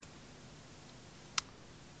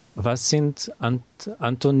Was sind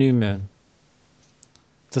Antonyme?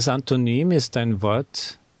 Das Antonym ist ein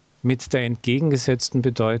Wort mit der entgegengesetzten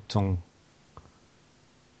Bedeutung.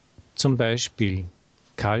 Zum Beispiel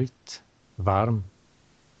kalt, warm.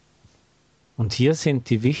 Und hier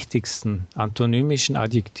sind die wichtigsten antonymischen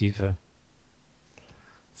Adjektive.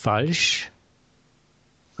 Falsch,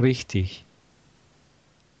 richtig.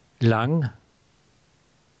 Lang,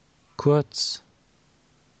 kurz.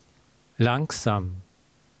 Langsam,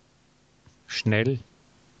 schnell.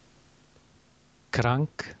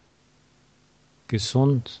 Krank,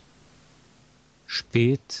 gesund.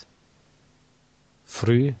 Spät,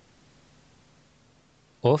 früh.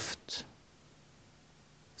 Oft,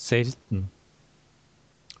 selten.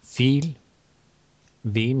 Viel,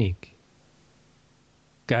 wenig.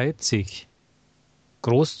 Geizig,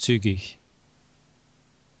 großzügig.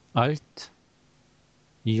 Alt,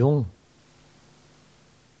 jung.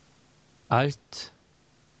 Alt,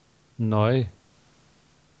 neu.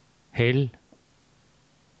 Hell,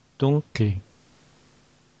 dunkel.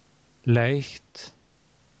 Leicht,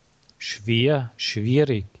 schwer,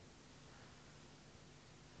 schwierig.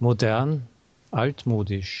 Modern,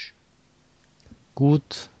 altmodisch.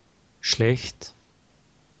 Gut, schlecht.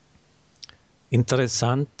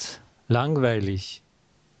 Interessant, langweilig.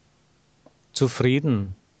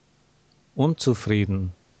 Zufrieden,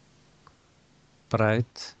 unzufrieden.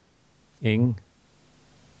 Breit, eng.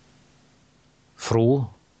 Froh,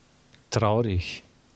 traurig.